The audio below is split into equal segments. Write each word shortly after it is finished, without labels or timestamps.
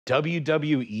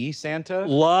WWE Santa?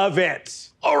 Love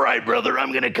it. All right, brother,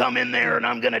 I'm gonna come in there and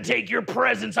I'm gonna take your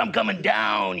presents. I'm coming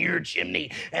down your chimney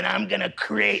and I'm gonna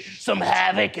create some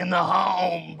havoc in the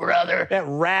home, brother. That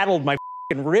rattled my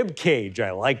f***ing rib cage. I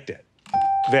liked it.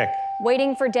 Vic.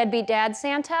 Waiting for Deadbeat Dad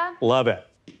Santa? Love it.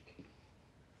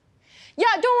 Yeah,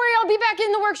 don't worry, I'll be back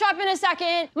in the workshop in a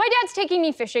second. My dad's taking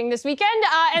me fishing this weekend,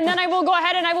 and then I will go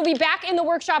ahead and I will be back in the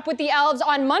workshop with the elves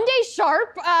on Monday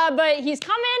sharp, but he's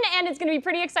coming and it's gonna be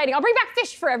pretty exciting. I'll bring back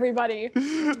fish for everybody.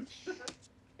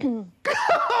 Oh,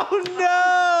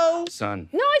 no! Sun.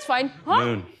 No, it's fine. Huh?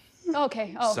 Moon.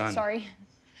 Okay, oh, Sun. sorry.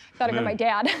 Thought I meant Moon. my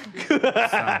dad.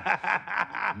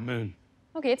 Sun. Moon.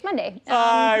 Okay, it's Monday.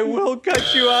 I will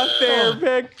cut you off there,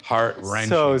 Vic. Heart-wrenching.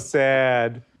 So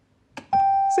sad.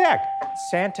 Zach.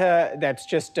 Santa, that's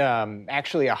just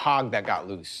actually a hog that got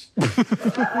loose.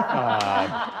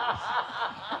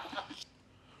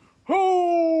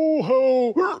 Ho,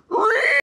 ho.